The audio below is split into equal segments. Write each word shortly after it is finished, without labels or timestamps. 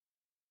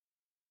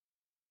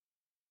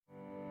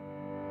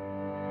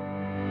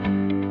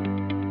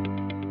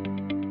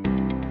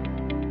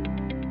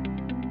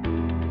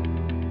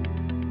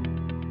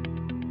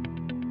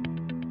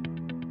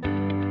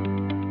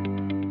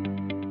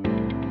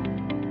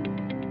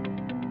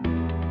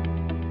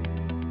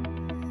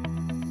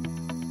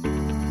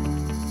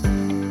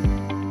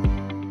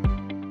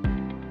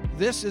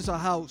This is a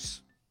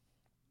house.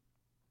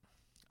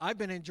 I've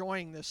been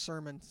enjoying this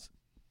sermons.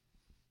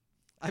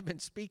 I've been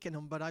speaking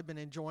them, but I've been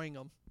enjoying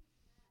them.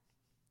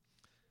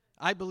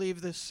 I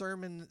believe this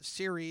sermon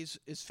series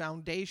is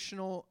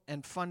foundational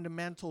and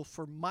fundamental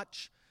for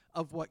much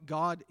of what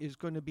God is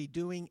going to be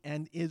doing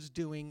and is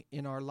doing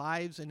in our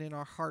lives and in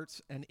our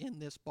hearts and in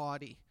this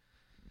body.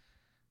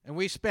 And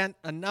we spent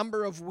a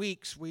number of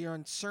weeks. We are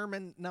in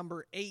sermon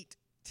number 8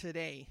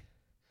 today.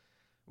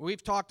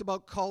 We've talked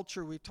about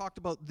culture. We've talked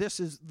about this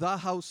is the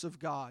house of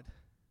God.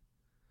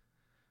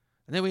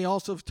 And then we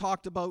also have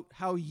talked about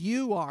how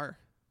you are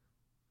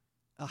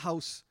a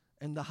house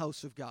in the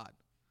house of God.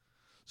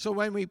 So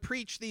when we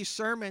preach these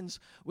sermons,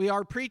 we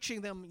are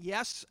preaching them,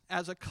 yes,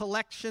 as a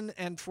collection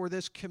and for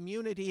this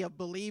community of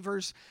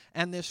believers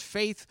and this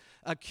faith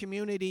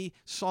community,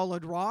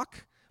 Solid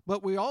Rock.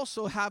 But we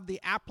also have the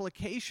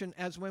application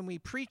as when we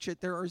preach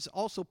it, there is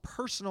also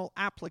personal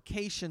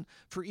application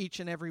for each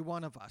and every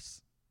one of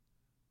us.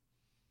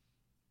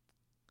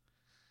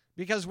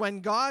 Because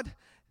when God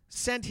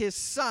sent his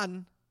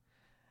Son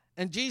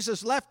and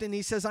Jesus left and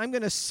he says, I'm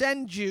going to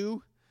send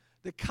you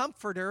the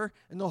Comforter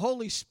and the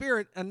Holy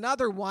Spirit,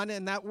 another one,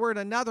 and that word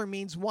another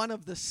means one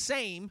of the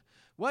same.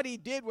 What he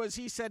did was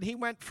he said he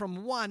went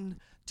from one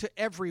to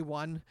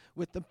everyone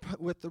with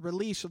the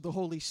release of the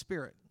Holy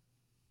Spirit.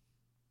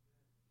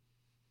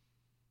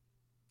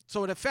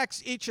 So it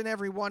affects each and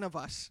every one of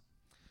us.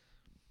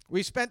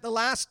 We spent the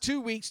last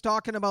 2 weeks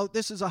talking about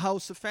this is a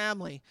house of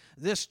family.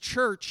 This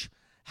church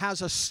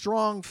has a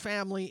strong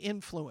family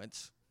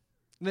influence.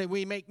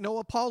 We make no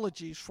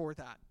apologies for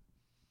that.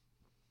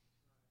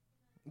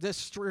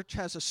 This church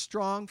has a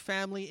strong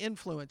family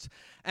influence.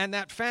 And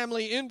that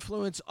family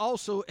influence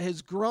also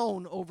has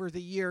grown over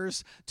the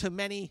years to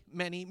many,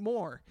 many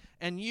more.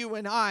 And you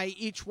and I,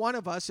 each one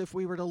of us, if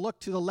we were to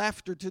look to the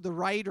left or to the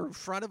right or in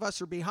front of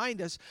us or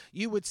behind us,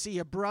 you would see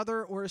a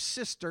brother or a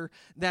sister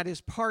that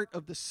is part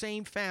of the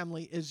same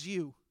family as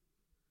you.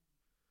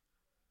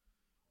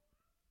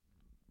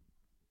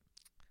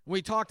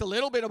 We talked a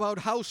little bit about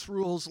house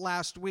rules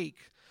last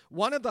week.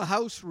 One of the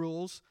house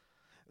rules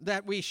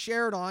that we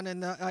shared on,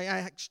 and I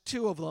had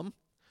 2 of them.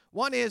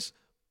 One is,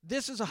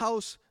 this is a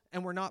house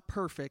and we're not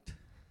perfect,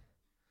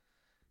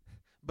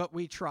 but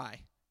we try.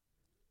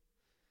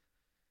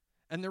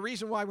 And the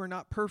reason why we're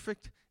not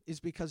perfect is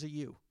because of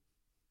you.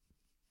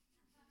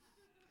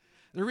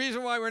 The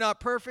reason why we're not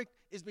perfect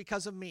is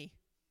because of me.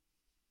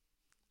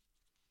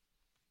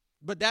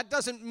 But that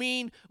doesn't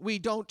mean we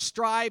don't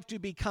strive to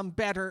become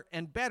better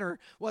and better.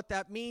 What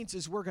that means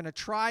is we're going to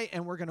try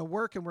and we're going to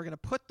work and we're going to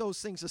put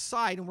those things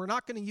aside and we're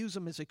not going to use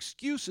them as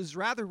excuses.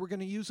 Rather, we're going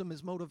to use them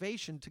as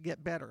motivation to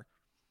get better.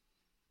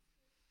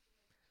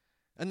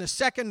 And the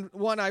second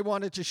one I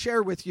wanted to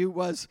share with you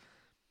was,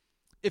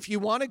 if you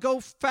want to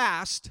go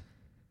fast,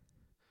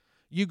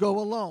 you go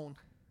alone.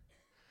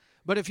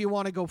 But if you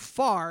want to go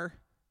far,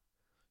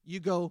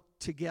 you go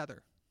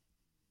together.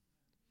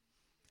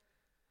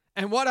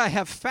 And what I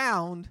have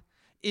found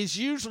is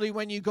usually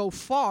when you go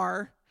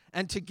far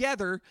and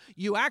together,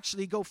 you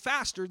actually go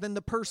faster than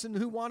the person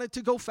who wanted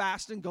to go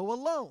fast and go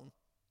alone.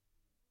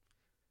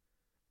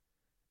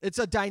 It's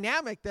a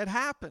dynamic that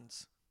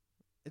happens.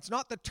 It's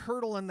not the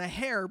turtle and the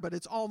hare, but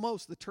it's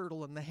almost the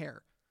turtle and the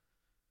hare.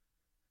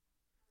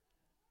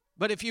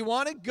 But if you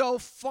want to go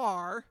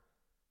far,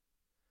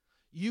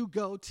 you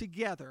go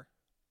together.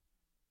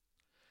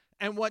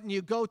 And when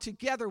you go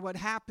together, what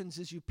happens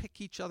is you pick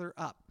each other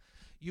up.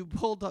 You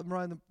pull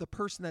around the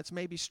person that's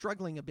maybe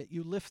struggling a bit.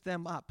 You lift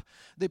them up.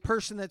 The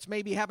person that's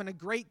maybe having a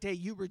great day,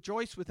 you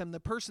rejoice with them. The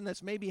person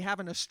that's maybe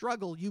having a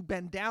struggle, you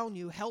bend down,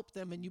 you help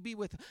them, and you be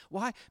with them.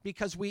 Why?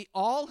 Because we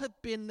all have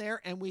been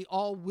there and we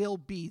all will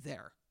be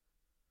there.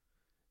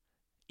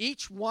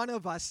 Each one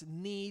of us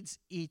needs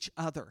each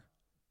other.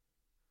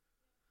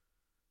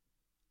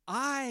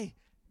 I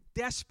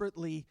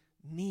desperately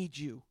need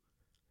you.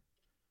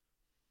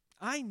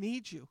 I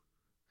need you.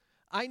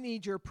 I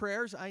need your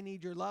prayers, I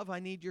need your love,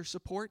 I need your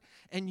support,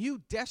 and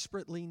you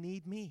desperately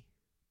need me.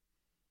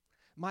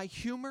 My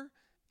humor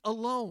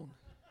alone,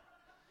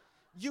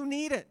 you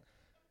need it.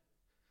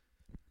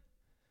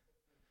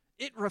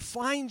 It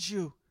refines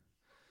you.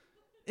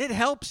 It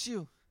helps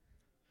you.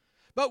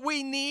 But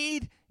we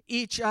need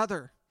each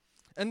other.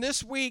 And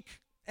this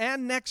week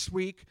and next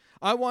week,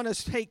 I want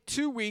to take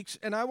 2 weeks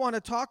and I want to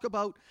talk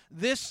about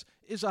this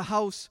is a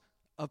house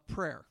of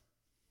prayer.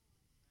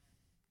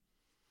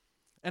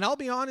 And I'll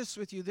be honest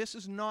with you, this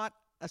is not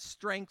a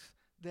strength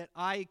that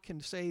I can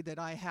say that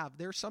I have.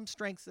 There's some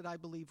strengths that I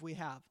believe we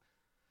have.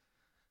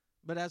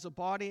 But as a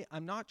body,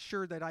 I'm not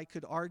sure that I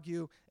could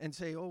argue and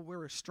say, oh,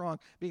 we're strong.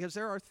 Because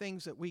there are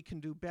things that we can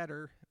do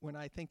better when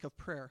I think of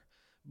prayer.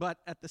 But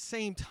at the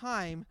same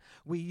time,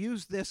 we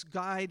use this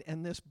guide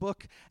and this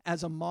book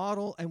as a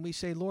model, and we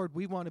say, Lord,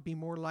 we want to be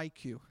more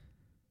like you.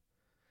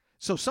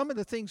 So some of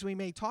the things we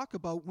may talk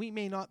about, we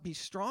may not be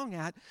strong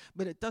at,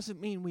 but it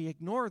doesn't mean we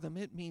ignore them.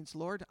 It means,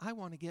 Lord, I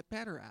want to get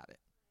better at it.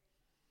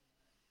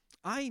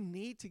 I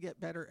need to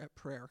get better at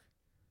prayer.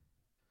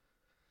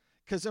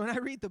 Because when I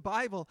read the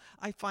Bible,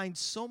 I find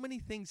so many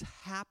things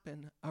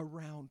happen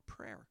around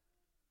prayer.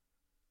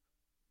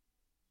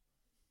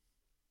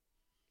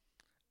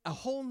 a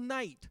whole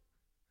night,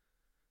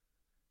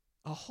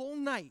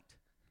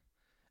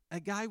 a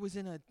guy was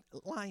in a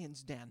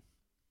lion's den.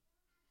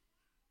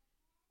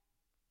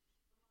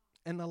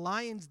 And the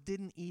lions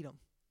didn't eat him.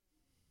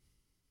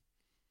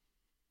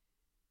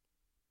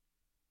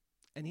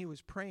 And he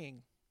was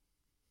praying.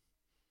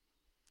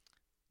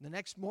 The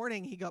next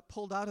morning, he got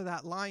pulled out of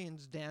that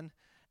lion's den,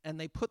 and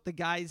they put the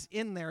guys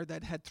in there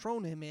that had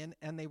thrown him in,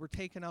 and they were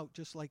taken out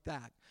just like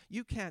that.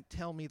 You can't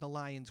tell me the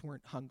lions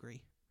weren't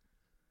hungry.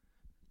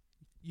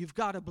 You've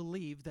got to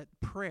believe that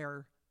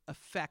prayer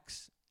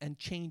affects and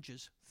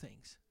changes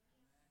things.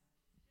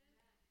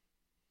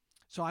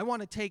 So I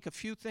want to take a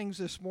few things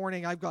this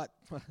morning. I've got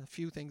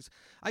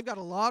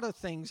a lot of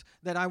things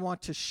that I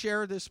want to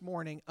share this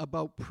morning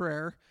about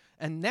prayer.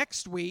 And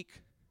next week,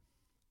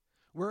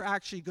 we're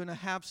actually going to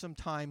have some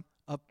time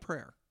of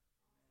prayer.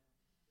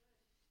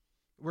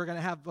 We're going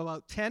to have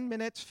about 10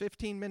 minutes,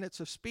 15 minutes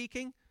of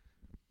speaking.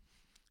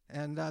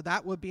 And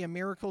that would be a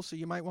miracle, so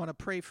you might want to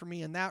pray for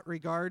me in that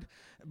regard.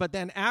 But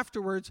then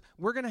afterwards,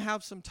 we're going to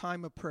have some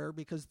time of prayer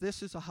because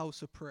this is a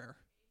house of prayer.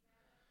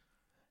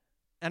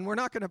 And we're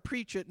not going to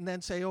preach it and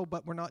then say, oh,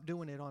 but we're not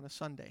doing it on a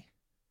Sunday.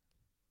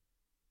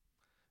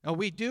 Now,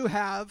 we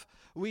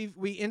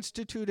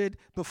instituted,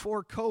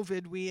 before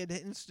COVID, we had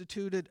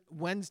instituted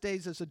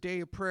Wednesdays as a day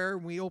of prayer.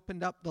 And we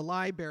opened up the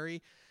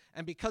library.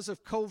 And because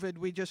of COVID,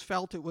 we just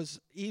felt it was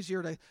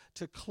easier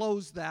to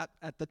close that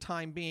at the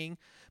time being.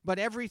 But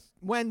every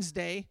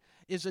Wednesday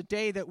is a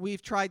day that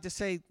we've tried to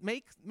say,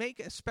 make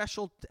a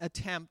special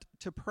attempt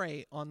to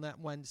pray on that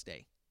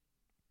Wednesday.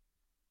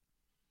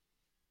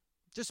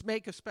 Just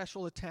make a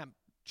special attempt.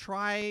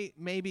 Try,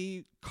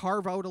 maybe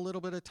carve out a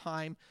little bit of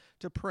time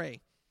to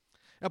pray.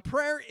 Now,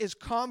 prayer is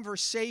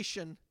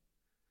conversation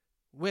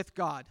with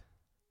God.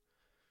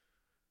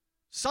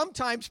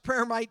 Sometimes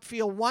prayer might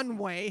feel one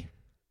way,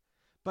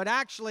 but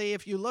actually,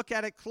 if you look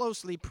at it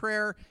closely,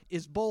 prayer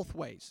is both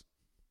ways.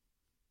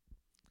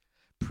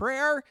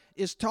 Prayer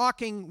is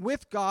talking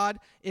with God.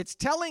 It's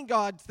telling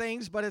God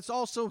things, but it's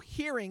also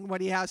hearing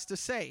what He has to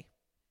say.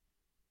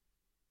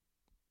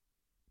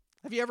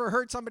 Have you ever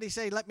heard somebody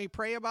say, let me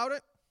pray about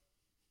it?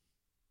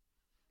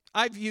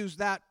 I've used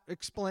that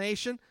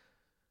explanation.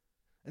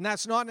 And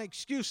that's not an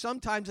excuse.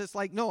 Sometimes it's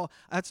like, no,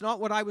 that's not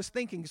what I was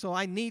thinking, so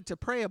I need to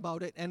pray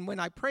about it. And when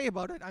I pray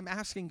about it, I'm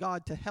asking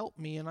God to help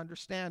me and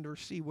understand or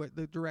see what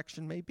the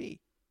direction may be.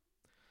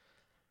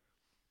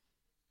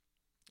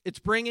 It's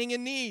bringing a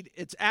need.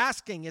 It's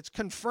asking. It's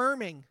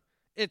confirming.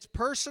 It's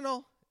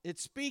personal.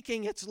 It's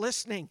speaking. It's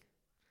listening.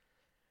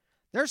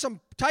 There's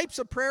some types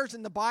of prayers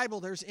in the Bible.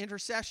 There's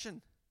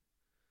intercession.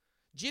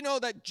 Do you know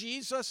that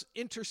Jesus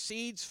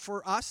intercedes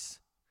for us?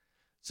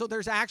 So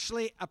there's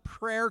actually a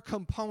prayer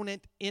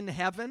component in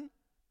heaven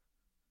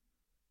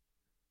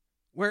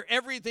where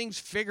everything's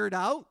figured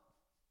out,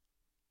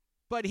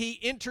 but He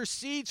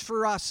intercedes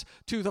for us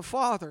to the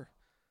Father.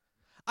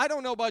 I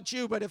don't know about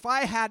you, but if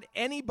I had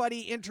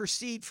anybody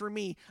intercede for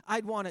me,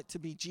 I'd want it to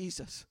be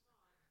Jesus.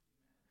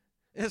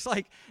 It's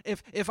like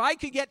if I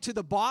could get to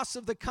the boss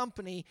of the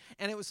company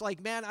and it was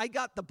like, man, I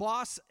got the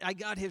boss, I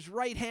got his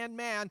right-hand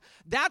man,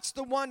 that's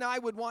the one I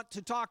would want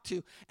to talk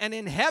to. And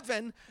in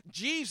heaven,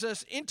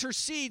 Jesus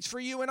intercedes for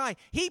you and I.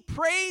 He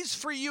prays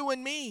for you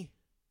and me.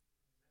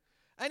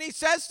 And He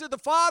says to the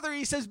Father,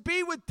 He says,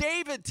 be with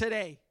David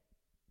today.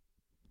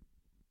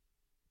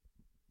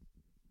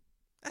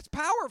 That's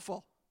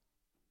powerful.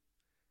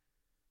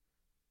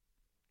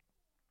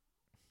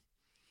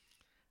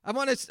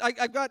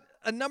 I've got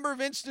a number of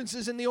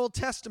instances in the Old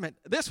Testament.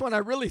 This one I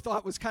really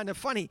thought was kind of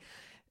funny.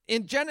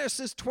 In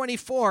Genesis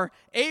 24,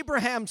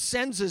 Abraham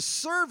sends his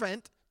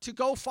servant to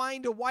go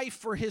find a wife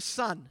for his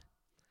son.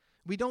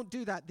 We don't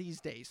do that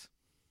these days.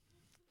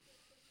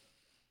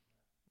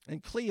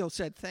 And Cleo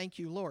said, thank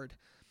you, Lord.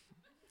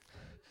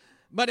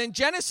 But in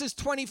Genesis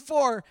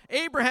 24,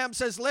 Abraham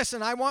says,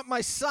 listen, I want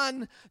my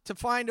son to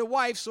find a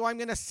wife, so I'm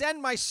going to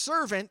send my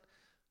servant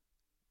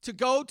to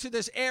go to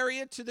this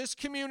area, to this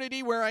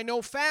community where I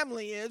know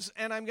family is,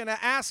 and I'm going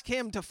to ask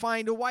him to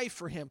find a wife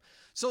for him.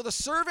 So the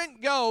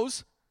servant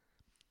goes,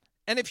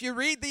 and if you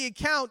read the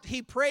account,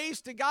 he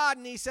prays to God,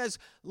 and he says,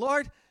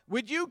 Lord,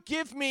 would you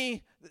give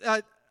me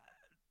a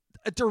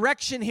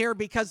direction here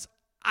because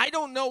I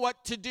don't know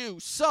what to do.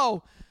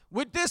 So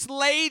would this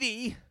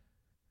lady,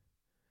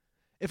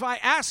 if I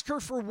ask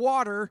her for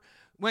water,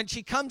 when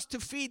she comes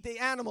to feed the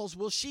animals,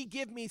 will she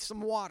give me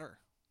some water?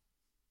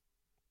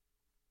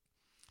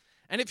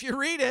 And if you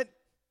read it,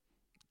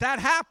 that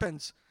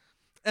happens.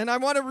 And I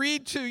want to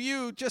read to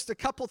you just a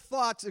couple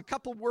thoughts, a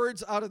couple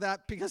words out of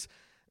that because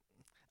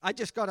I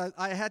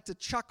had to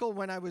chuckle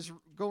when I was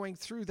going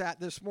through that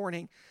this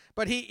morning.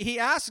 But he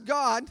asked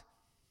God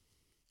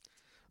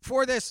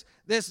for this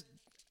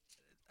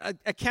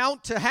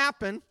account to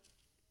happen.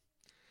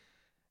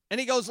 And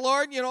he goes,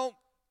 Lord, you know,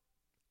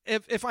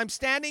 if I'm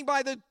standing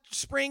by the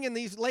spring and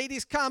these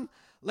ladies come,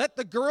 let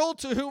the girl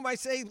to whom I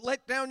say,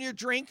 let down your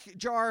drink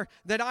jar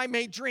that I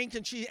may drink.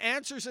 And she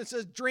answers and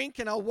says, drink,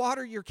 and I'll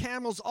water your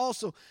camels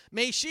also.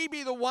 May she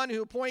be the one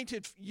who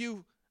appointed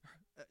you,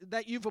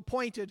 that you've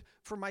appointed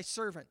for my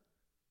servant,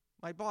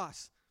 my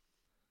boss.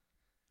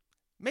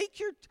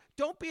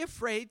 Don't be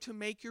afraid to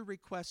make your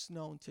requests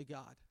known to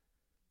God.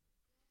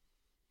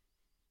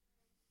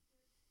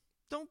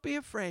 Don't be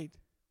afraid.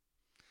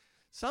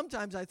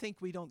 Sometimes I think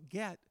we don't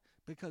get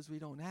because we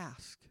don't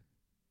ask.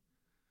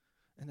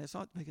 And it's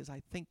not because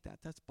I think that.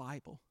 That's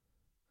Bible.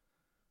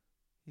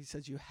 He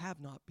says you have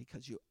not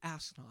because you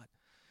ask not.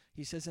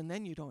 He says, and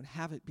then you don't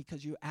have it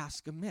because you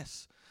ask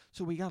amiss.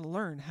 So we got to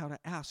learn how to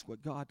ask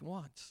what God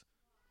wants.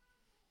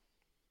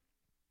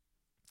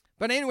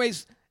 But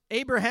anyways,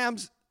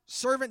 Abraham's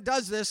servant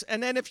does this.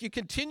 And then if you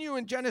continue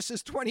in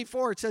Genesis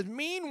 24, it says,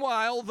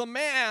 meanwhile, the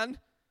man,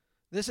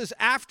 this is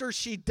after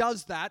she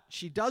does that.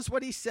 She does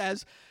what he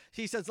says.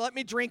 He says, let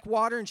me drink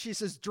water. And she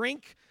says,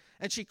 drink.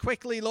 And she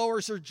quickly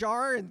lowers her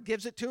jar and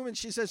gives it to him. And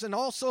she says, and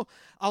also,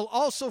 I'll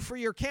also for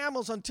your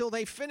camels until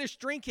they finish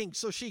drinking.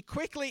 So she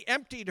quickly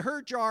emptied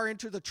her jar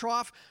into the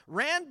trough,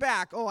 ran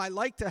back.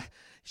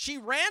 She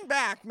ran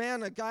back.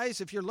 Man, guys,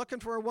 if you're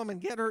looking for a woman,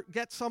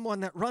 get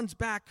someone that runs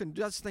back and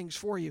does things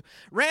for you.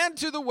 Ran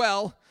to the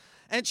well,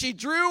 and she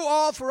drew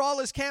all for all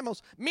his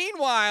camels.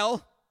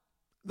 Meanwhile,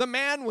 the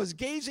man was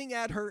gazing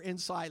at her in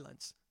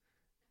silence.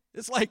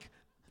 It's like,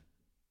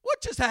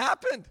 what just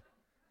happened?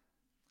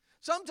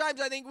 Sometimes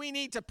I think we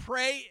need to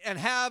pray and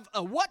have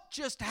a what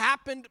just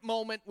happened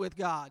moment with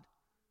God.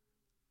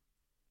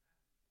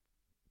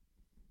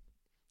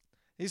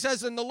 He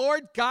says, and the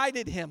Lord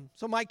guided him.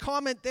 So my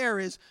comment there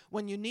is,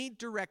 when you need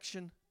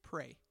direction,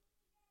 pray.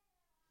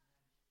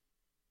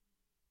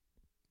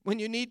 When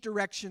you need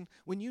direction,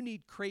 when you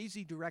need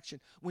crazy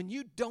direction, when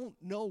you don't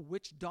know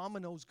which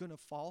domino is going to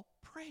fall,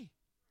 pray.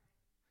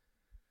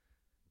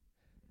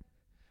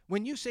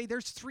 When you say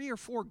there's 3 or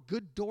 4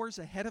 good doors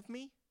ahead of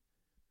me,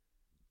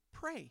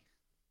 pray,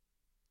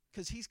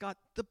 because he's got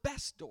the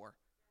best door.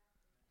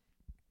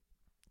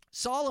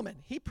 Solomon,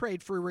 he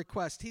prayed for a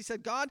request. He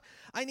said, God,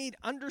 I need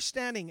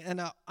understanding and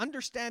an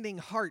understanding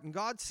heart. And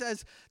God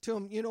says to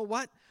him, you know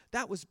what?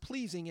 That was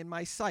pleasing in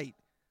my sight.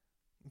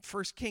 In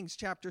 1 Kings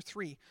chapter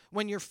 3,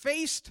 when you're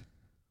faced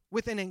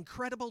with an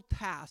incredible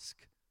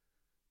task,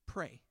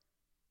 pray.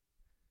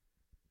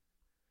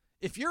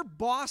 If your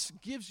boss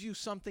gives you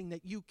something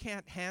that you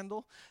can't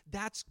handle,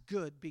 that's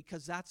good,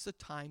 because that's the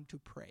time to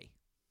pray.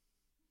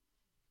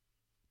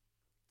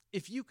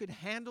 If you could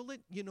handle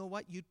it, you know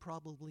what? You'd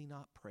probably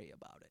not pray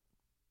about it.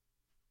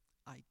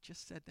 I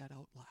just said that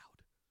out loud.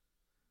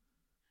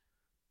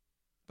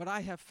 But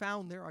I have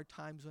found there are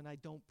times when I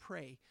don't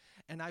pray.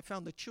 And I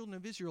found the children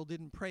of Israel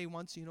didn't pray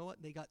once. You know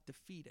what? They got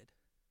defeated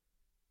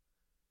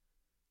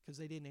because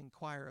they didn't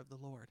inquire of the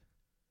Lord.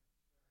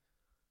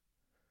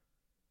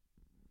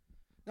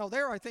 Now,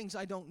 there are things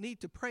I don't need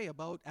to pray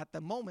about at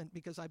the moment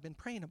because I've been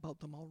praying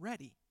about them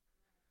already.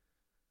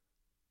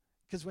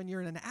 Because when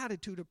you're in an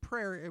attitude of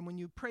prayer and when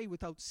you pray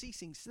without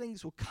ceasing,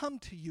 things will come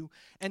to you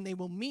and they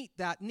will meet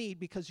that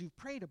need because you've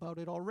prayed about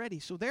it already.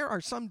 So there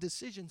are some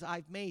decisions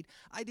I've made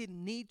I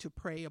didn't need to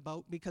pray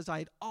about because I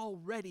had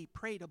already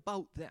prayed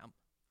about them.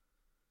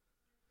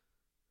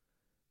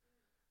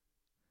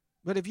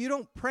 But if you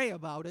don't pray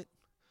about it,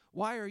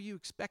 why are you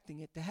expecting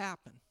it to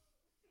happen?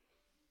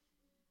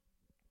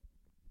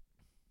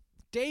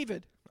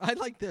 David, I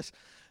like this.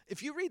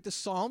 If you read the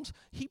Psalms,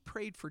 he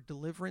prayed for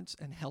deliverance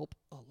and help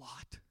a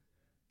lot.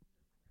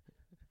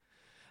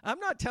 I'm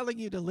not telling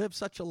you to live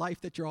such a life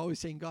that you're always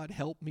saying, God,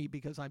 help me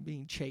because I'm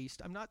being chased.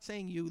 I'm not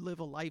saying you live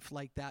a life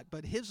like that.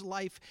 But his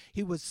life,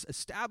 he was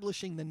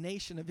establishing the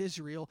nation of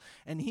Israel,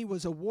 and he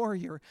was a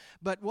warrior.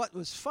 But what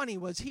was funny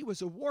was he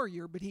was a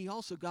warrior, but he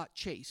also got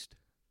chased.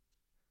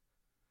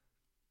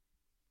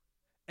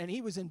 And he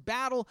was in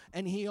battle,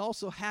 and he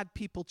also had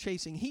people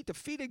chasing. He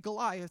defeated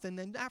Goliath, and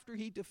then after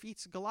he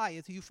defeats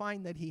Goliath, you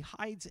find that he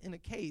hides in a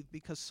cave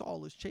because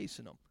Saul is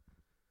chasing him.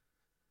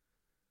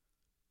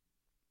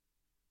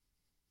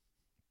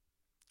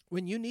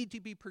 When you need to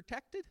be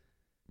protected,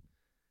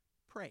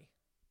 pray.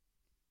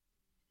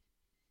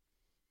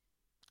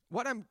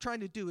 What I'm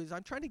trying to do is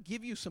I'm trying to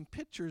give you some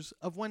pictures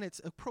of when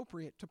it's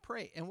appropriate to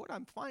pray. And what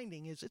I'm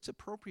finding is it's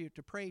appropriate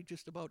to pray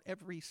just about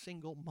every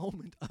single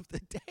moment of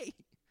the day.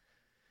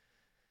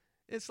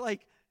 It's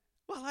like,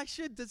 well, I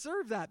should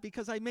deserve that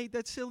because I made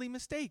that silly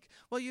mistake.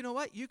 Well, you know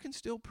what? You can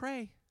still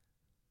pray.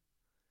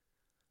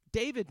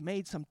 David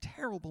made some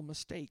terrible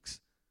mistakes.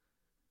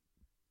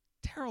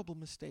 Terrible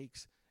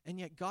mistakes. And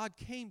yet God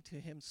came to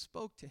him,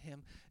 spoke to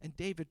him, and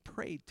David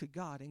prayed to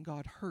God, and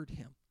God heard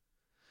him.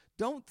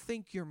 Don't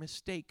think your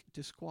mistake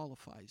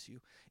disqualifies you.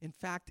 In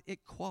fact,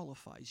 it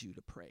qualifies you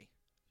to pray.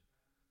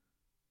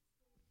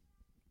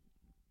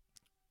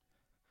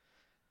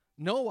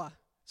 Noah.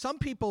 Some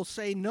people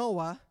say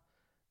Noah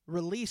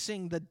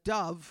releasing the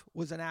dove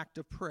was an act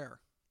of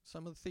prayer.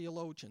 Some of the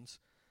theologians.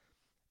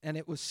 And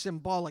it was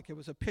symbolic. It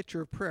was a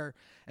picture of prayer.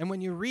 And when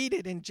you read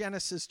it in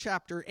Genesis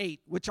chapter 8,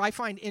 which I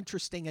find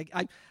interesting,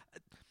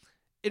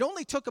 it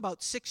only took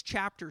about 6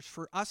 chapters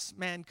for us,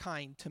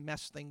 mankind, to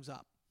mess things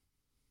up.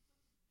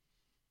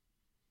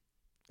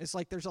 It's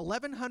like there's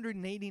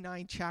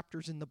 1,189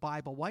 chapters in the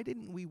Bible. Why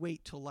didn't we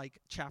wait till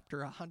like chapter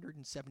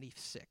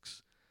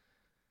 176?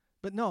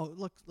 But no,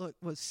 look, it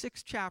was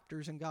 6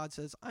 chapters, and God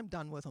says, I'm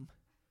done with them.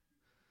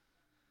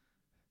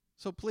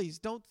 So please,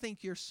 don't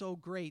think you're so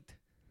great,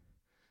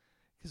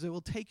 because it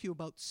will take you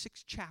about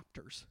 6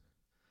 chapters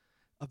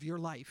of your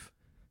life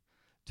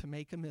to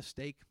make a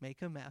mistake,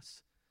 make a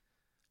mess,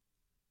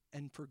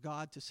 and for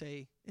God to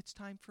say, it's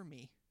time for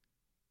me.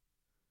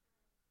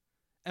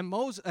 And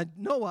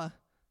Noah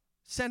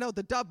sent out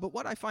the dove, but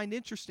what I find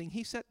interesting,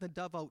 he sent the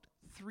dove out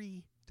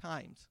 3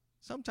 times.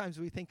 Sometimes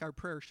we think our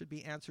prayer should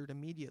be answered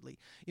immediately.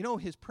 You know,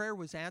 his prayer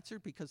was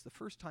answered because the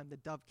first time the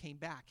dove came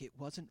back, it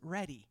wasn't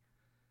ready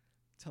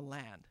to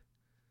land.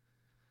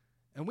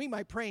 And we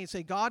might pray and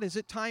say, God, is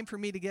it time for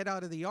me to get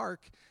out of the ark?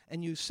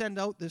 And you send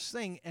out this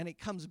thing, and it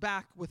comes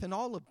back with an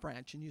olive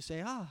branch. And you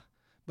say,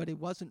 but it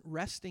wasn't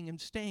resting and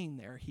staying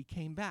there. He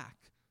came back.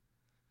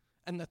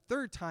 And the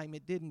 3rd time,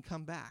 it didn't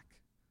come back.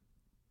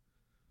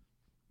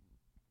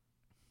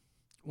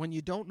 When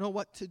you don't know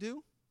what to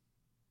do?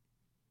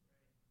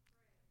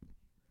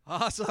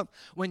 Awesome.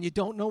 When you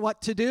don't know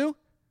what to do?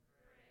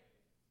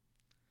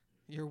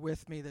 You're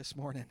with me this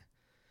morning.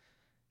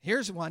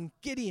 Here's one,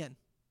 Gideon.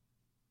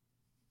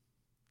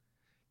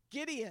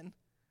 Gideon,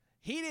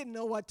 he didn't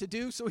know what to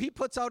do, so he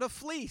puts out a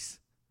fleece.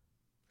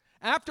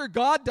 After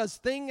God does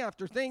thing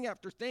after thing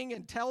after thing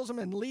and tells him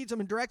and leads him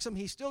and directs him,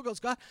 he still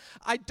goes, God,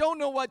 I don't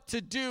know what to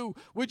do.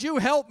 Would you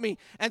help me?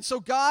 And so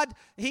God,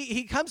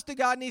 he comes to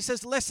God and he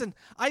says, listen,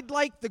 I'd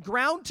like the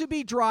ground to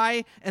be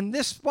dry and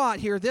this spot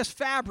here, this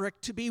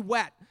fabric, to be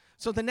wet.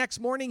 So the next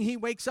morning he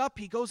wakes up,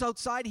 he goes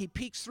outside, he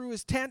peeks through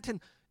his tent,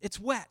 and it's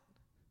wet.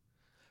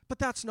 But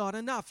that's not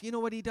enough. You know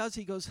what he does?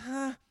 He goes,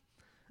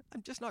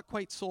 I'm just not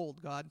quite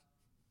sold, God.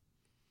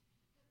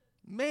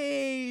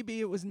 Maybe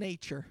it was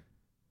nature.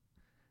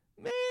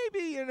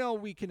 Maybe,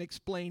 we can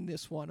explain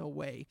this one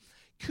away.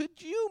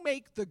 Could you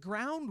make the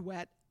ground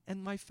wet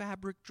and my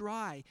fabric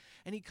dry?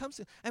 And he comes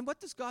in, and what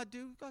does God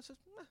do? God says,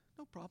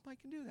 no problem, I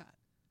can do that.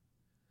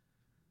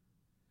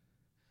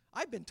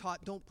 I've been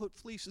taught don't put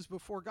fleeces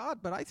before God,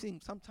 but I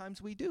think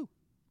sometimes we do,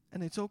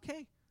 and it's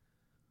okay.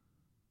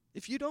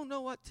 If you don't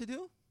know what to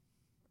do,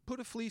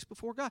 put a fleece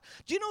before God.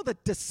 Do you know the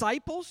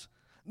disciples,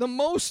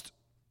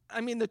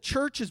 the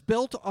church is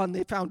built on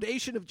the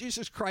foundation of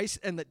Jesus Christ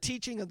and the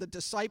teaching of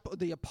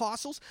the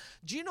apostles.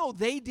 Do you know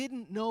they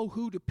didn't know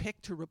who to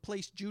pick to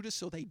replace Judas,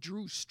 so they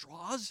drew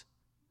straws?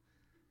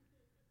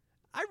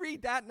 I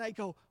read that and I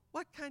go,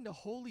 what kind of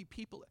holy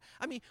people?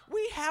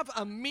 We have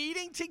a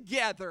meeting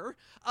together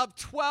of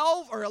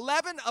 12 or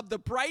 11 of the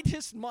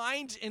brightest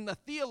minds in the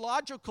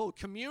theological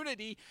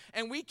community,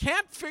 and we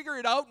can't figure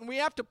it out, and we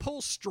have to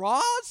pull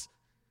straws?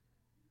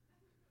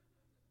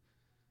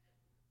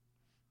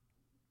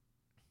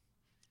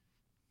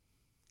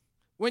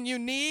 When you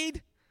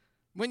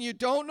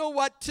don't know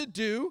what to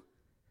do,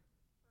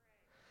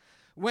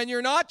 when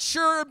you're not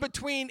sure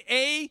between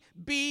A,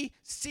 B,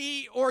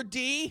 C, or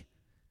D.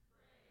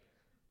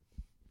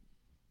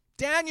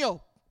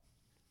 Daniel.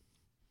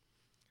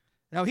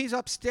 Now he's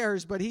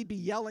upstairs, but he'd be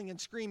yelling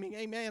and screaming,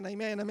 amen,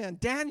 amen, amen.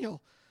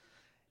 Daniel.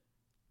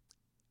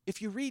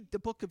 If you read the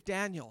book of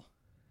Daniel,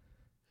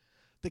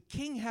 the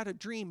king had a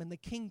dream, and the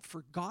king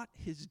forgot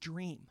his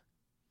dream.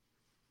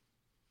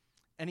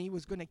 And he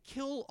was going to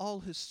kill all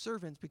his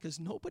servants because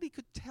nobody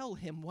could tell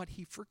him what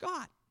he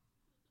forgot.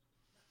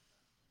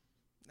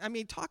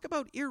 Talk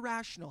about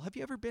irrational. Have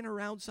you ever been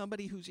around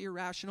somebody who's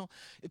irrational?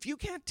 If you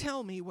can't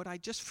tell me what I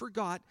just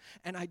forgot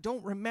and I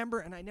don't remember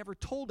and I never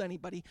told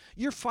anybody,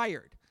 you're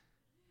fired.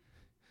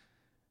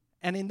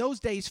 And in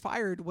those days,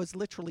 fired was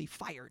literally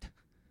fired.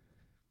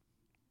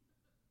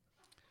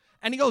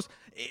 And he goes,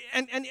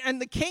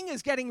 and the king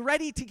is getting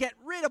ready to get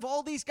rid of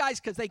all these guys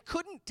because they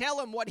couldn't tell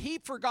him what he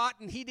forgot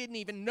and he didn't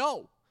even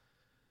know.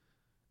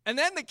 And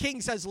then the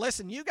king says,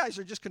 listen, you guys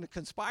are just going to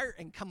conspire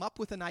and come up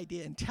with an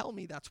idea and tell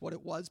me that's what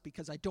it was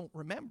because I don't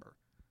remember.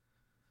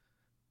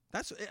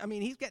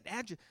 He's getting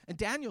agitated. And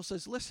Daniel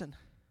says, listen,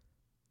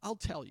 I'll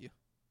tell you.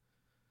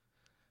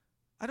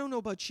 I don't know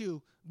about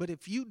you, but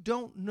if you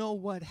don't know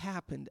what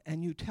happened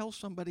and you tell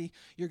somebody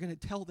you're going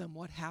to tell them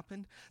what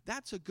happened,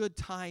 that's a good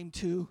time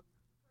to...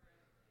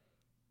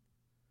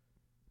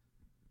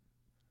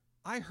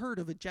 I heard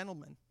of a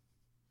gentleman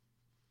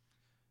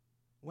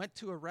went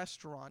to a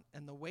restaurant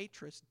and the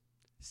waitress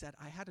said,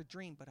 I had a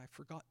dream, but I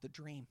forgot the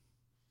dream.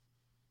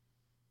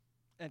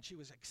 And she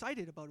was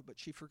excited about it, but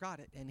she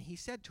forgot it. And he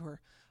said to her,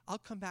 I'll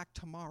come back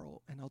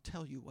tomorrow and I'll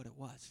tell you what it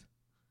was.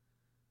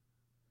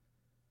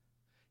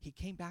 He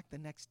came back the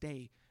next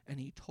day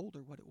and he told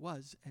her what it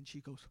was, and she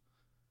goes,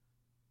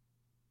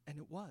 and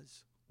it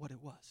was what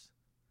it was.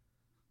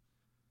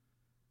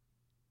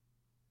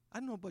 I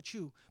don't know about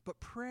you,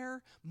 but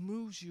prayer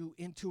moves you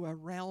into a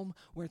realm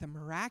where the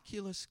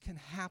miraculous can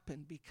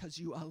happen because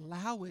you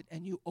allow it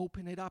and you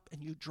open it up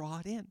and you draw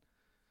it in.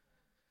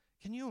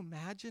 Can you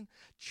imagine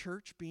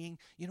church being,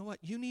 you know what,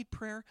 you need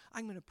prayer,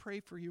 I'm going to pray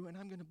for you and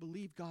I'm going to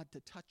believe God to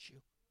touch you.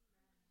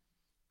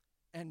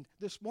 And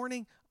this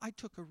morning, I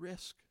took a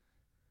risk.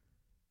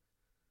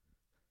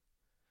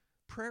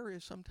 Prayer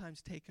is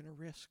sometimes taking a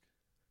risk.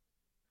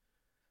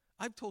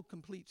 I've told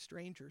complete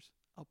strangers,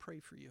 I'll pray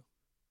for you.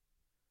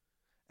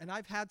 And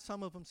I've had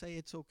some of them say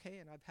it's okay,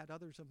 and I've had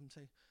others of them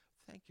say,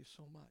 thank you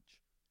so much.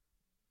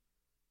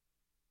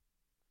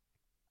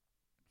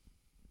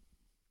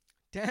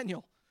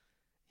 Daniel,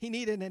 he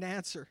needed an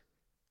answer.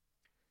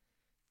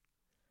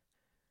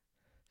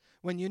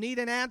 When you need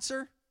an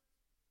answer,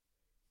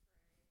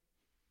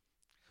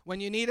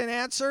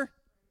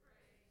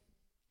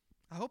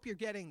 I hope you're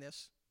getting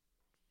this.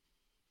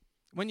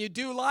 When you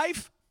do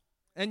life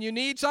and you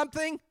need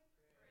something,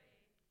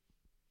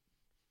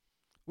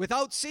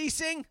 without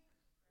ceasing,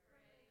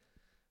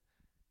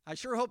 I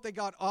sure hope they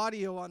got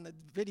audio on the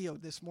video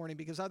this morning,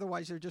 because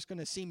otherwise they're just going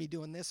to see me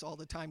doing this all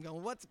the time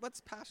going,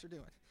 what's Pastor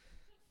doing?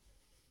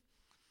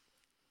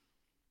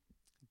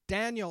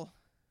 Daniel,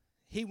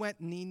 he went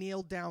and he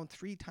kneeled down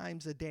 3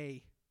 times a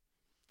day,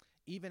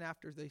 even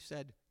after they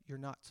said, you're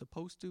not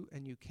supposed to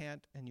and you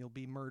can't and you'll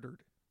be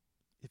murdered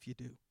if you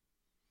do.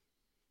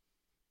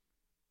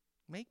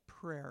 Make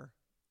prayer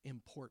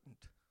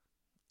important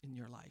in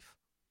your life.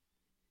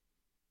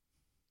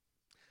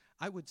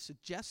 I would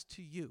suggest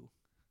to you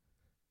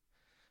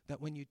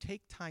that when you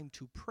take time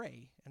to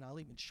pray, and I'll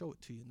even show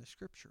it to you in the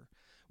scripture,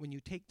 when you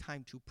take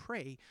time to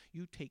pray,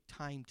 you take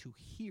time to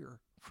hear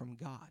from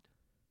God.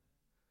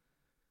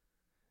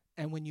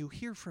 And when you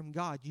hear from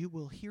God, you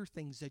will hear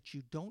things that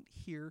you don't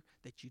hear,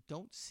 that you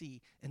don't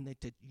see, and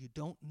that you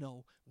don't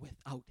know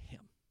without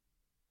Him.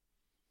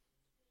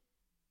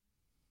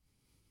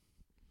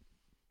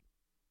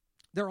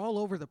 They're all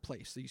over the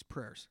place, these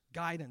prayers.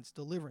 Guidance,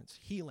 deliverance,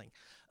 healing.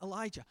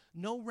 Elijah,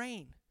 no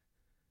rain.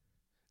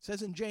 It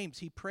says in James,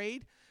 he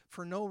prayed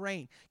for no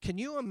rain. Can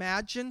you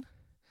imagine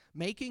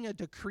making a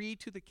decree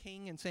to the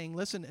king and saying,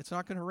 listen, it's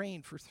not going to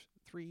rain for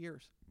 3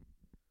 years?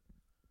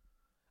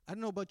 I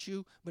don't know about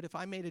you, but if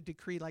I made a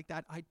decree like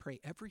that, I'd pray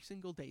every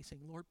single day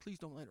saying, Lord, please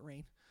don't let it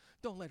rain.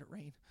 Don't let it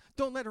rain.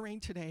 Don't let it rain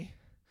today.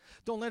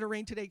 Don't let it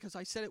rain today, because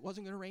I said it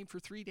wasn't going to rain for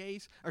 3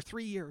 days or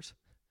 3 years.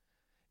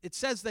 It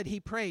says that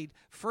he prayed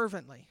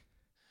fervently.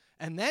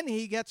 And then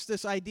he gets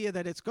this idea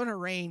that it's going to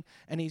rain,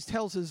 and he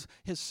tells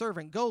his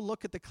servant, go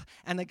look at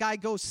and the guy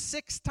goes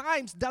 6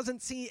 times,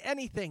 doesn't see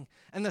anything.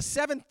 And the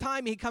 7th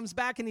time he comes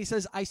back and he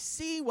says, I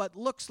see what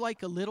looks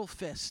like a little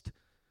fist.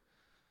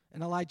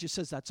 And Elijah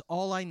says, that's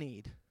all I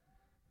need.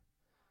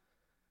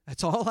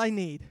 That's all I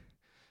need.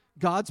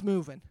 God's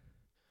moving.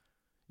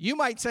 You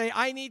might say,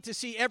 I need to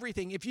see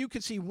everything. If you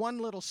could see one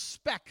little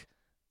speck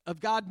of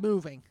God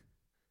moving,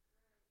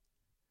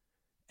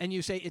 and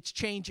you say, it's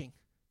changing.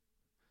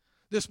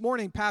 This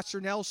morning,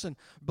 Pastor Nelson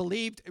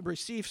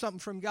received something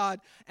from God,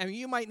 and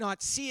you might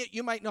not see it,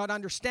 you might not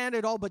understand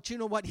it all, but you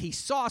know what? He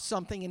saw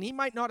something, and he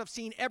might not have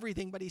seen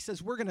everything, but he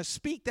says, we're going to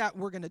speak that,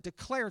 we're going to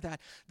declare that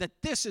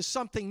this is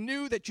something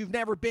new that you've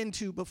never been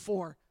to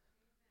before.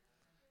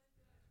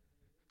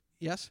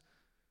 Yes?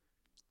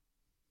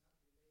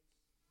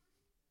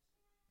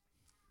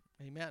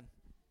 Amen.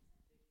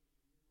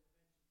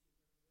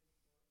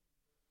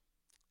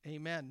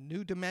 Amen.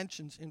 New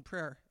dimensions in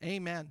prayer.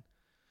 Amen.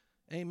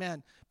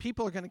 Amen.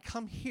 People are going to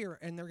come here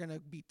and they're going to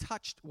be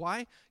touched.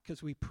 Why?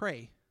 Because we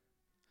pray.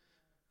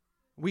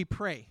 We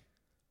pray.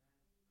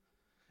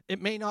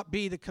 It may not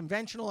be the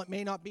conventional, it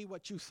may not be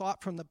what you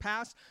thought from the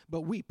past,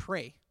 but we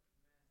pray.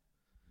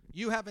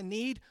 You have a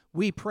need,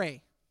 we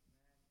pray.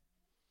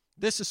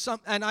 This is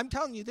and I'm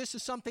telling you, this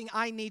is something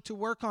I need to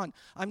work on.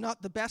 I'm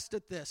not the best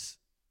at this.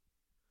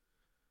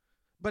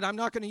 But I'm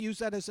not going to use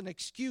that as an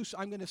excuse.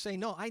 I'm going to say,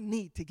 no, I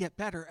need to get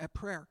better at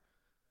prayer.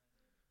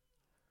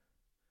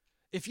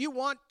 If you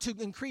want to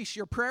increase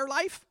your prayer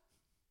life,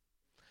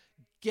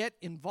 get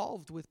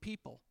involved with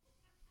people.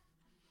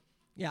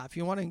 Yeah, if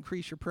you want to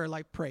increase your prayer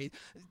life, pray.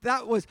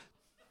 But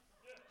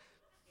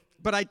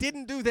I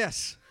didn't do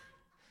this.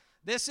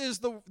 This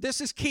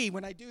is key.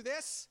 When I do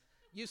this,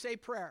 you say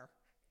prayer.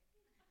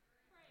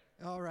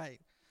 All right.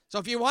 So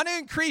if you want to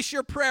increase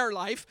your prayer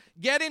life,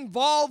 get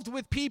involved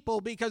with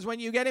people, because when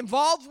you get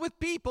involved with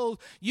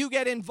people, you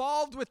get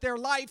involved with their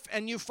life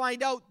and you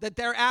find out that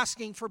they're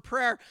asking for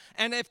prayer.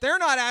 And if they're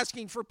not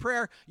asking for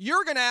prayer,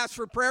 you're going to ask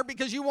for prayer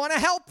because you want to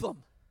help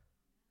them.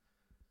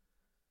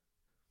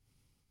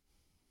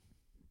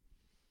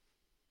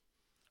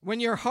 When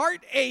your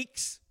heart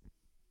aches,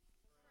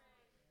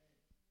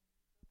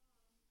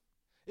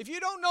 if you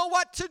don't know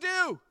what to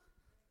do,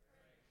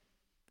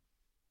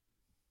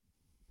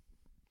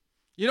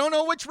 you don't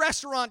know which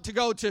restaurant to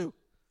go to,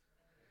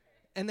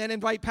 and then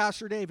invite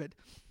Pastor David.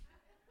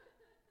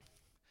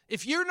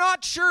 If you're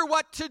not sure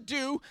what to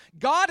do,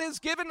 God has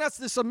given us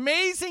this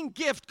amazing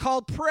gift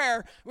called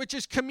prayer, which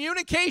is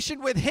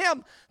communication with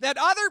Him that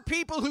other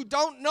people who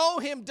don't know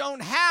Him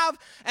don't have,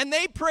 and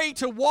they pray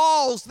to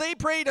walls, they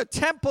pray to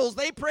temples,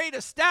 they pray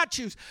to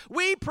statues.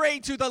 We pray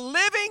to the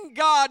living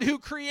God who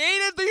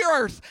created the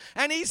earth,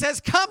 and He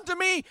says, come to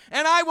me,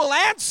 and I will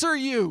answer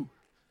you.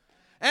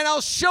 And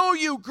I'll show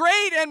you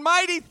great and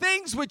mighty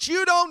things which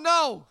you don't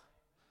know.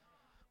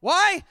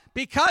 Why?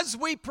 Because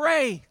we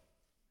pray.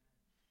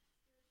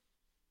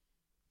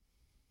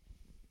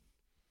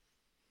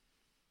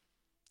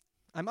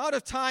 I'm out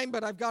of time,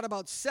 but I've got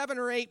about 7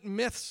 or 8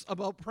 myths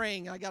about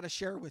praying I got to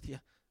share with you.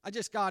 I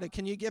just got it.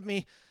 Can you give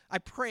me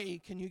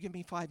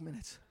 5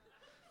 minutes?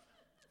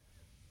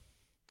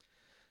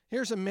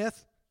 Here's a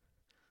myth.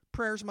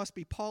 Prayers must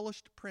be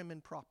polished, prim,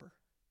 and proper.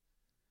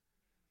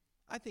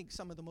 I think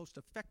some of the most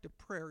effective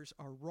prayers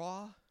are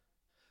raw,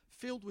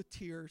 filled with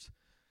tears,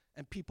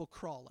 and people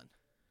crawling.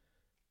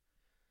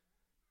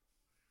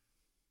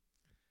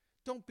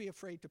 Don't be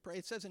afraid to pray.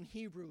 It says in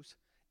Hebrews,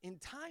 in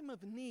time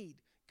of need,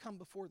 come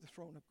before the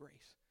throne of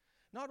grace.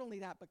 Not only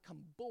that, but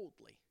come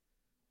boldly.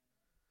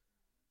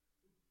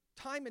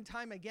 Time and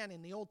time again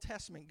in the Old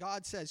Testament,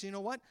 God says, you know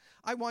what?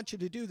 I want you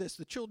to do this.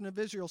 The children of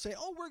Israel say,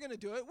 oh, we're going to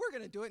do it. We're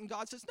going to do it. And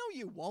God says, no,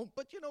 you won't.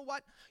 But you know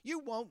what? You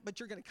won't, but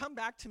you're going to come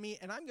back to me,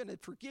 and I'm going to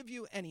forgive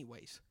you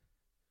anyways.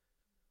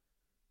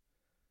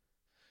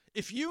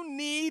 If you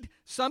need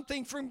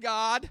something from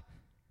God,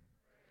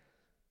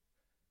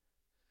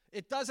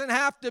 it doesn't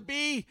have to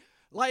be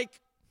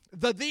like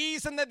the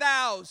these and the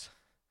thous.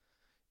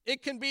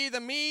 It can be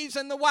the me's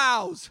and the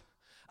wows.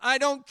 I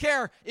don't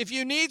care. If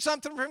you need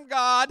something from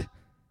God,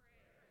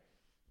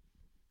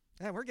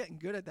 man, we're getting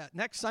good at that.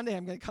 Next Sunday,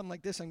 I'm going to come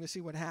like this. I'm going to see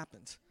what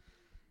happens.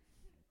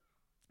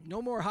 No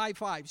more high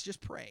fives.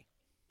 Just pray.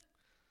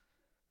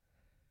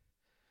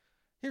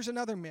 Here's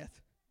another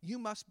myth. You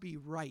must be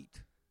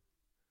right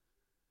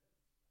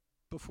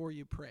before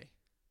you pray.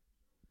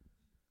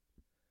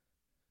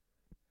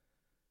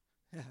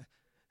 Yeah.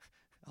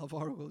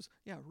 Alvaro goes,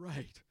 yeah,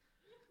 right.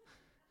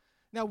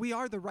 Now, we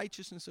are the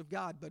righteousness of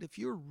God, but if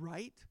you're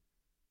right,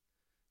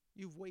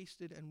 you've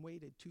wasted and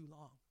waited too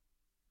long.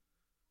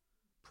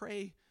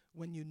 Pray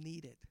when you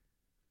need it.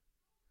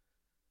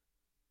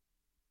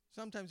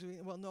 Sometimes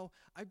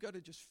I've got to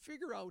just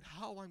figure out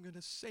how I'm going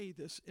to say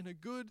this in a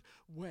good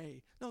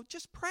way. No,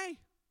 just pray.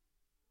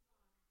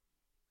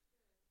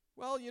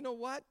 Well, you know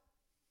what?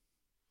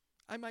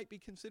 I might be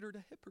considered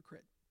a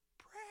hypocrite.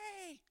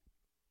 Pray.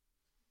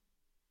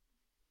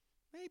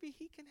 Maybe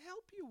he can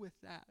help you with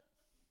that.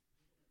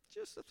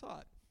 Just a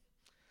thought.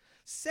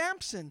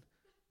 Samson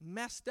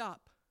messed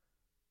up.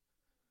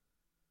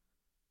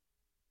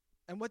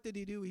 And what did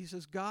he do? He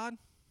says, God,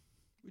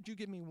 would you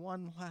give me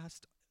one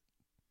last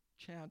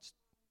chance?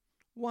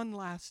 One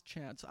last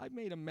chance. I've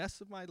made a mess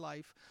of my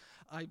life.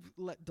 I've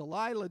let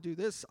Delilah do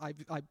this.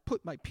 I've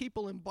put my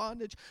people in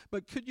bondage.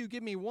 But could you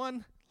give me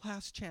one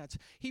last chance?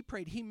 He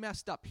prayed. He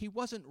messed up. He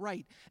wasn't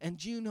right. And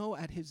do you know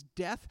at his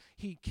death,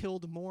 he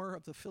killed more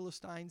of the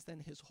Philistines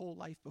than his whole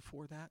life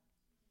before that?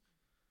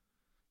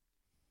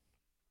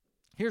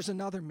 Here's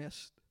another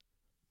myth.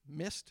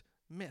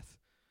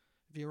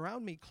 If you're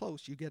around me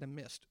close, you get a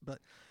mist. But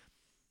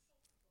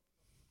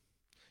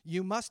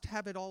you must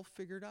have it all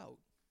figured out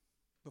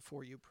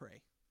before you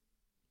pray.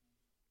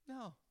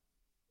 No.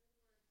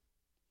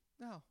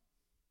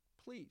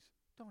 Please,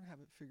 don't have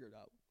it figured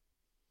out.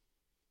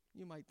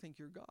 You might think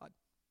you're God.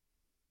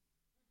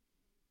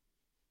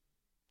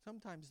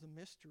 Sometimes the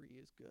mystery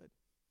is good.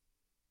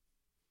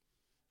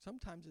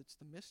 Sometimes it's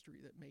the mystery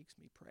that makes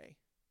me pray.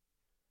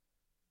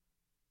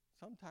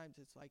 Sometimes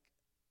it's like,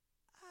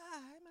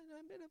 I'm in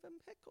a bit of a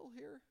pickle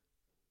here.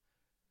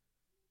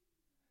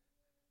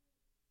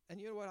 And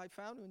you know what I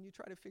found when you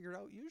try to figure it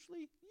out?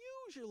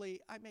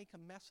 Usually I make a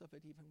mess of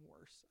it even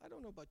worse. I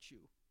don't know about you.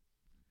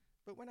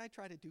 But when I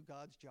try to do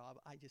God's job,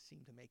 I just seem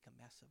to make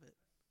a mess of it.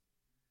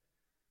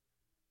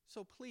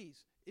 So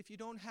please, if you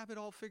don't have it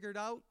all figured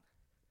out,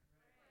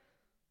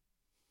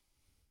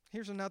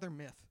 here's another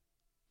myth.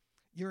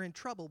 You're in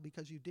trouble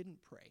because you didn't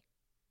pray.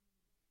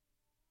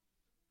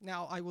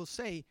 Now, I will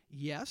say,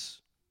 yes,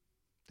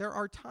 there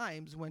are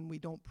times when we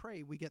don't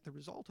pray, we get the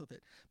result of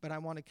it. But I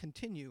want to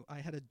continue. I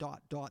had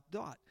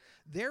a ...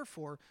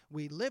 Therefore,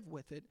 we live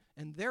with it,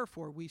 and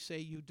therefore we say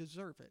you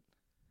deserve it.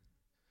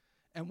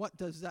 And what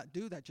does that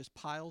do? That just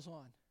piles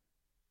on.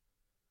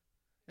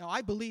 Now,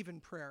 I believe in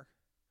prayer,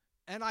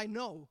 and I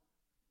know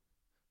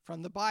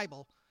from the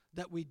Bible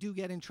that we do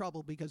get in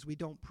trouble because we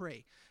don't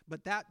pray.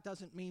 But that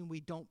doesn't mean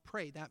we don't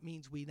pray. That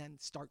means we then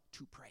start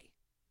to pray.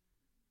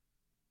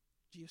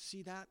 Do you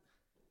see that?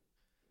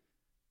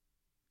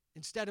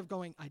 Instead of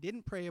going, I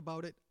didn't pray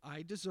about it,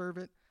 I deserve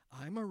it,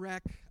 I'm a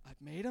wreck, I've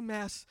made a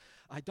mess,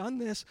 I've done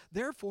this,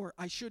 therefore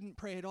I shouldn't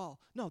pray at all.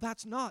 No,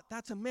 that's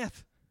a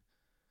myth.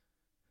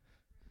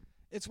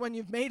 It's when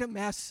you've made a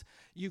mess,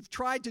 you've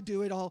tried to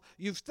do it all,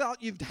 you've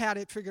thought you've had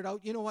it figured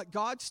out. You know what?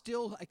 God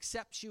still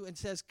accepts you and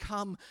says,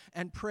 come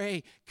and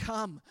pray.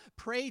 Come,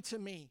 pray to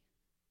me.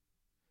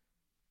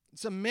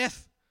 It's a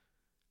myth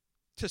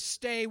to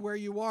stay where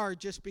you are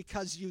just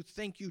because you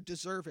think you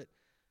deserve it.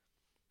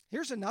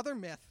 Here's another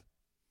myth.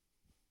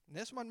 And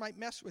this one might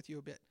mess with you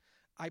a bit.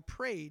 I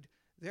prayed,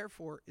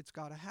 therefore it's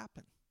got to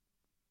happen.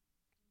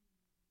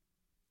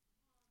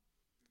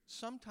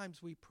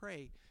 Sometimes we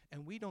pray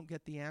and we don't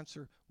get the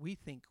answer we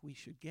think we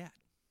should get.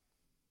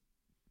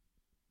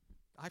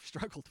 I've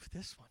struggled with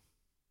this one.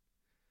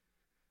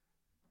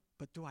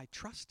 But do I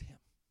trust him?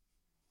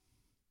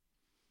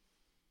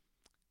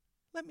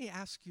 Let me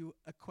ask you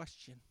a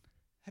question.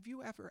 Have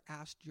you ever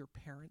asked your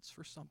parents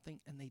for something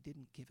and they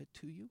didn't give it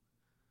to you?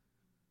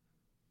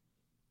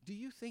 Do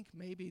you think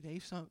maybe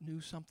they knew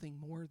something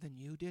more than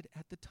you did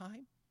at the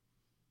time?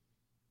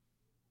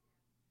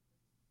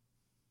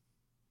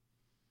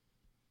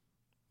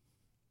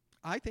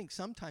 I think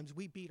sometimes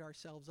we beat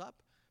ourselves up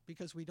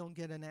because we don't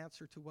get an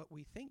answer to what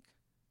we think.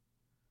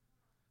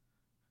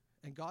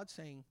 And God's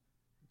saying,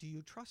 do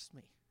you trust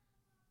me?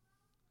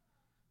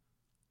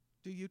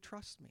 Do you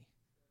trust me?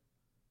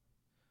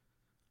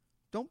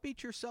 Don't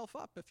beat yourself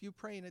up if you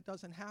pray and it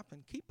doesn't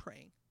happen. Keep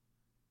praying.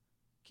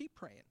 Keep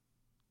praying.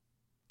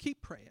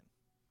 Keep praying.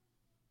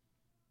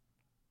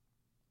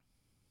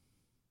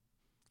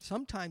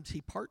 Sometimes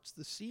he parts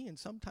the sea and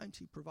sometimes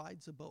he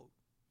provides a boat.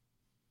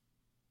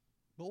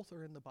 Both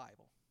are in the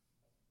Bible.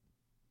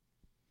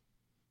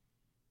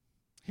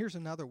 Here's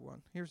another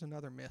one. Here's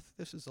another myth.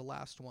 This is the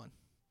last one.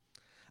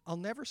 I'll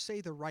never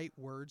say the right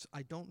words.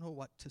 I don't know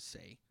what to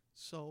say,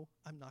 so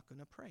I'm not going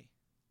to pray.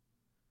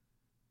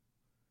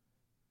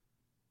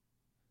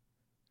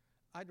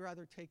 I'd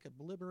rather take a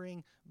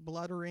blubbering,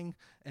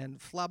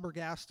 and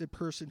flabbergasted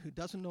person who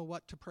doesn't know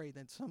what to pray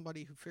than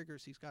somebody who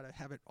figures he's got to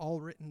have it all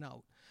written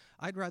out.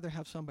 I'd rather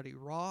have somebody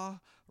raw,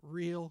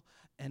 real,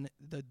 and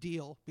the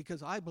deal,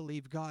 because I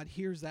believe God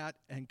hears that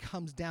and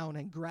comes down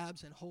and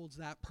grabs and holds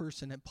that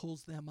person and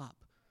pulls them up.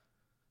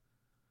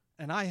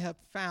 And I have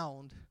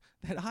found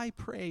that I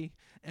pray,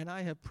 and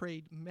I have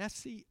prayed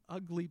messy,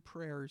 ugly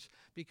prayers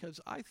because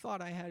I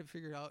thought I had it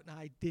figured out, and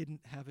I didn't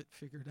have it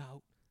figured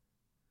out.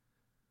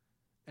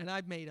 And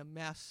I've made a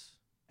mess,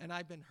 and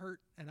I've been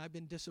hurt, and I've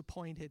been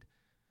disappointed.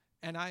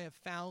 And I have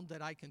found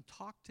that I can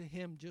talk to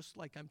him just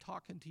like I'm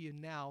talking to you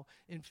now.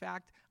 In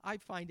fact, I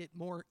find it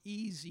more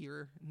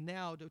easier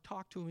now to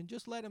talk to him and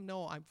just let him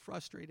know I'm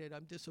frustrated,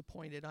 I'm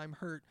disappointed, I'm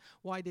hurt.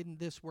 Why didn't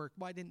this work?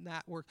 Why didn't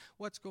that work?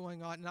 What's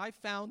going on? And I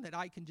found that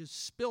I can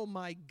just spill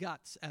my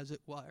guts, as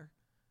it were.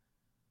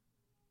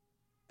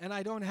 And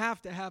I don't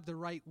have to have the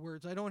right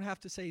words. I don't have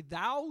to say,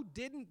 thou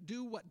didn't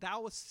do what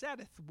thou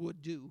saidst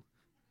would do.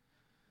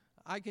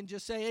 I can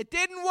just say, it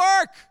didn't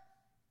work.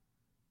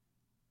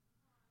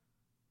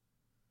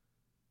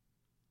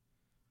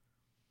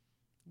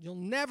 You'll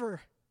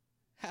never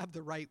have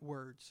the right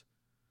words.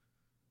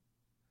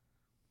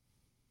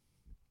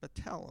 But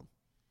tell them.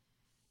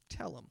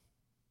 Tell them.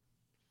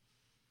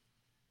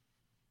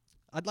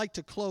 I'd like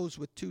to close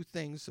with two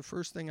things. The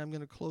first thing I'm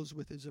going to close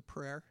with is a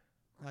prayer.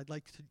 I'd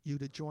like you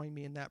to join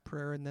me in that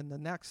prayer. And then the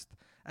next,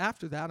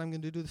 after that, I'm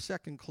going to do the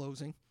second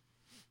closing.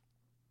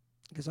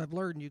 Because I've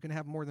learned you can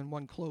have more than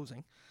one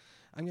closing.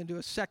 I'm going to do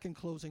a second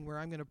closing where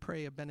I'm going to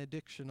pray a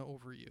benediction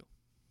over you.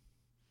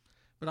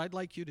 But I'd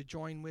like you to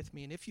join with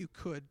me. And if you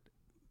could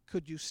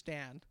you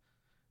stand?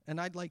 And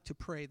I'd like to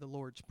pray the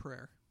Lord's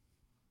Prayer.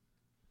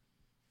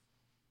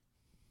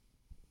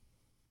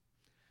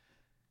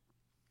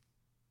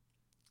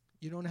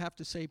 You don't have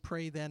to say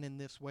pray then in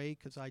this way,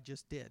 because I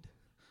just did.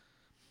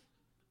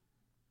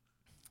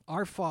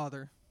 Our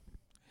Father,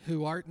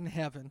 who art in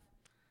heaven,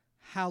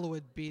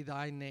 hallowed be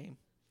thy name.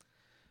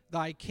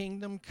 Thy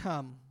kingdom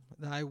come,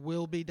 thy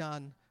will be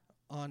done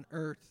on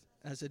earth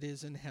as it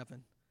is in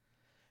heaven.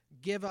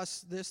 Give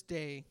us this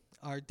day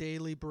our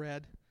daily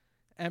bread,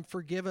 and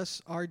forgive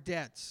us our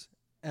debts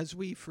as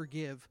we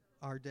forgive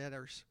our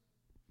debtors.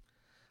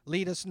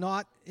 Lead us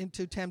not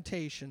into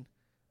temptation,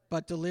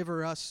 but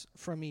deliver us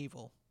from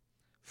evil.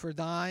 For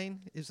thine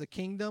is the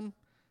kingdom,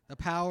 the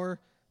power,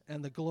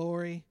 and the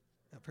glory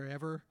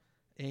forever.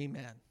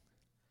 Amen.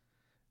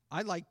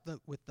 I like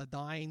with the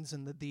thines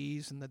and the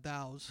these and the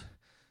thous.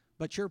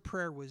 But your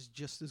prayer was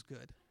just as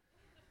good.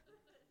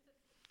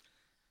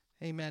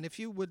 Amen. If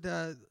you would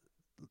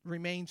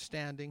remain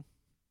standing,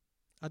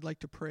 I'd like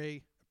to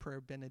pray a prayer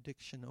of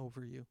benediction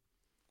over you.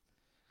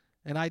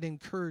 And I'd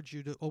encourage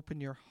you to open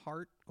your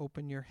heart,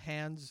 open your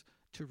hands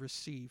to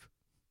receive.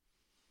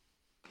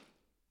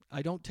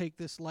 I don't take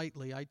this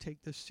lightly. I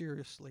take this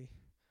seriously.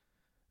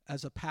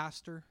 As a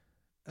pastor,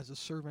 as a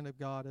servant of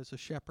God, as a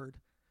shepherd,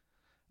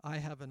 I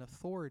have an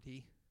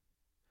authority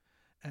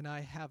and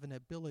I have an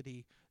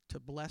ability to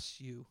bless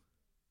you.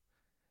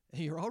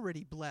 You're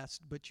already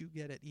blessed, but you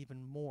get it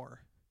even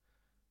more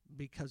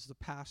because the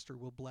pastor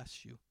will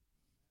bless you.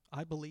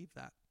 I believe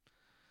that.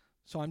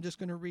 So I'm just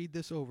going to read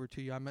this over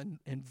to you. I'm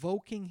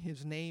invoking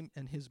his name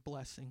and his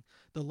blessing.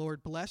 The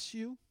Lord bless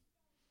you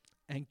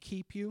and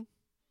keep you.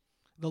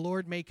 The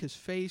Lord make his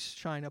face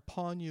shine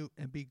upon you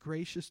and be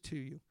gracious to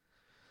you.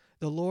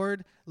 The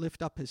Lord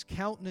lift up his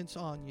countenance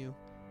on you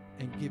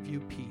and give you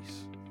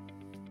peace.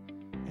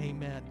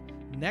 Amen.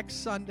 Next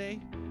Sunday,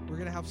 we're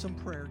going to have some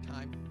prayer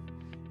time.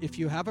 If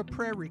you have a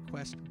prayer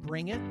request,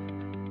 bring it,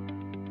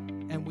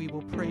 and we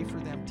will pray for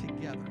them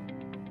together.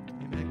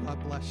 Amen.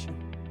 God bless you.